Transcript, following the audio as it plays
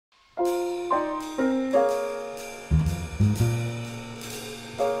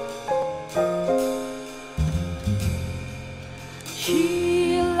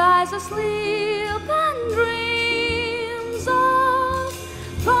sleep and dreams of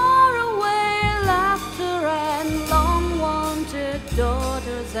faraway laughter and long wanted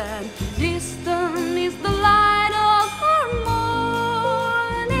daughters, and distant is the light of her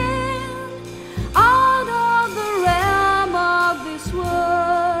morning. Out of the realm of this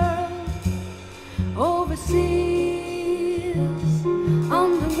world, overseas,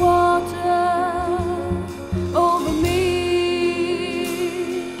 underwater, over me.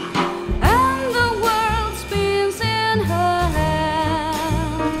 And the world spins in her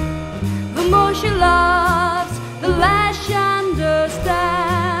hand. The more she loves, the less she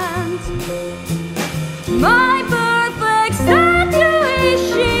understands. My perfect statue is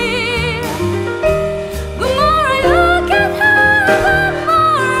she. The more I look at her, the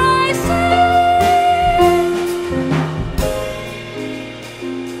more I see.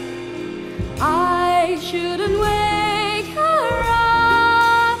 I shouldn't wake her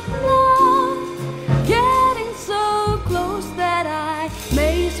up, no, getting so close that I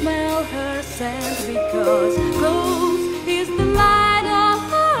may smell her scent, because close is the light of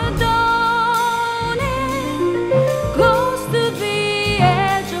her dawning, close to the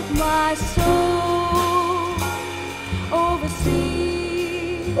edge of my soul,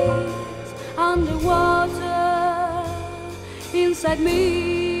 overseas, underwater, inside me.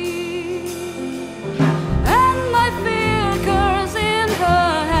 And my fear curls in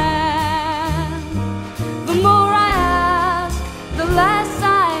her hand. The more I ask, the less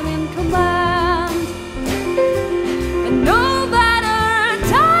I'm in command. And no matter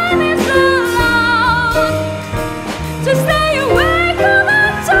time is allowed to stay awake, all the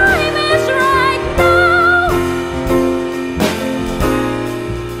time is right now.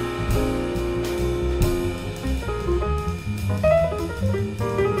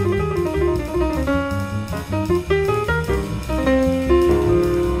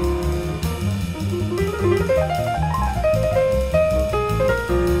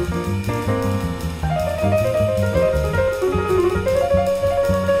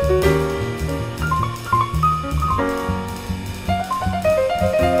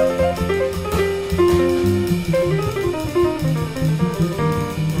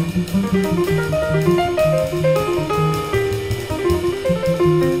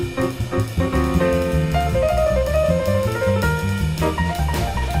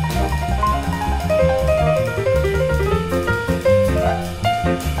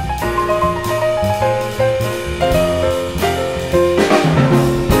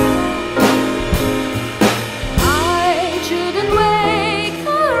 I shouldn't wake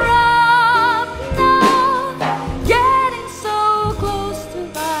her up now, getting so close to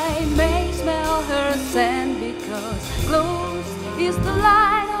I may smell her scent, because close is the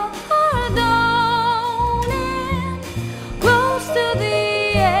light of her dawning, close to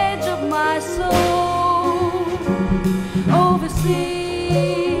the edge of my soul,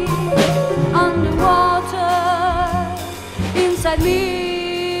 overseas, underwater, inside me.